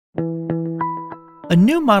A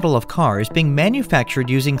new model of car is being manufactured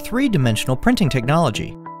using three-dimensional printing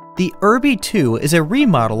technology. The Urbee 2 is a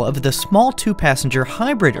remodel of the small two-passenger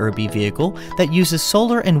hybrid Urbee vehicle that uses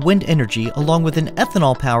solar and wind energy along with an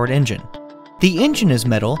ethanol-powered engine. The engine is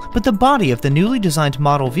metal, but the body of the newly designed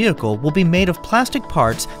model vehicle will be made of plastic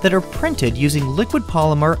parts that are printed using liquid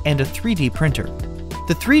polymer and a 3D printer.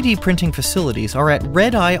 The 3D printing facilities are at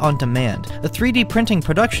Red Eye On Demand, a 3D printing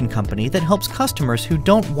production company that helps customers who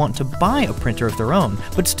don't want to buy a printer of their own,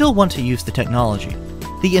 but still want to use the technology.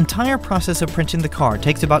 The entire process of printing the car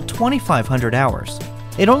takes about 2,500 hours.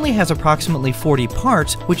 It only has approximately 40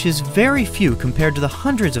 parts, which is very few compared to the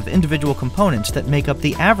hundreds of individual components that make up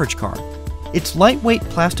the average car. Its lightweight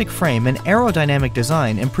plastic frame and aerodynamic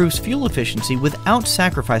design improves fuel efficiency without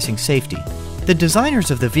sacrificing safety. The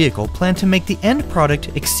designers of the vehicle plan to make the end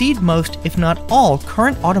product exceed most, if not all,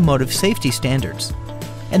 current automotive safety standards.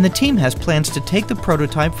 And the team has plans to take the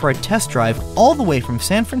prototype for a test drive all the way from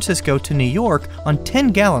San Francisco to New York on 10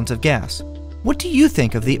 gallons of gas. What do you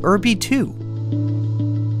think of the Urbee 2?